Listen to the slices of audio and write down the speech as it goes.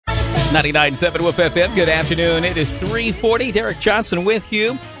99.7 Wolf FM. Good afternoon. It is 3:40. Derek Johnson with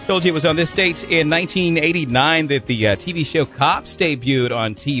you. Told you it was on this date in 1989 that the TV show Cops debuted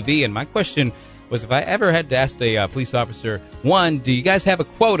on TV. And my question was, if I ever had to ask a police officer, one, do you guys have a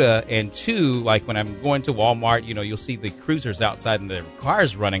quota? And two, like when I'm going to Walmart, you know, you'll see the cruisers outside and the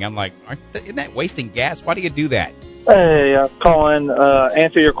cars running. I'm like, isn't that wasting gas? Why do you do that? Hey, Colin,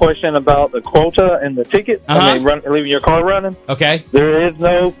 answer your question about the quota and the ticket. Leaving your car running. Okay. There is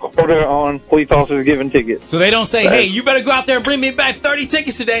no quota on police officers giving tickets. So they don't say, hey, you better go out there and bring me back 30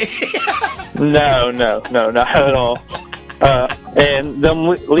 tickets today. No, not at all. And them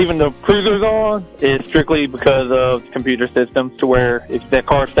leaving the cruisers on is strictly because of computer systems, to where if that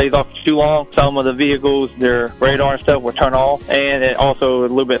car stays off too long, some of the vehicles, their radar and stuff will turn off. And it also a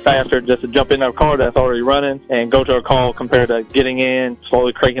little bit faster just to jump in a car that's already running and go to a call compared to getting in,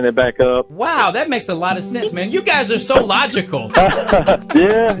 slowly cranking it back up. Wow, that makes a lot of sense, man. You guys are so logical.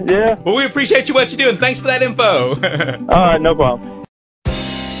 Yeah. Well, we appreciate you what you do, and thanks for that info. All right, no problem.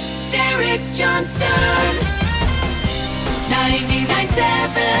 Derek Johnson,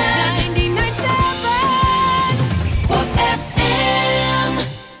 99.7.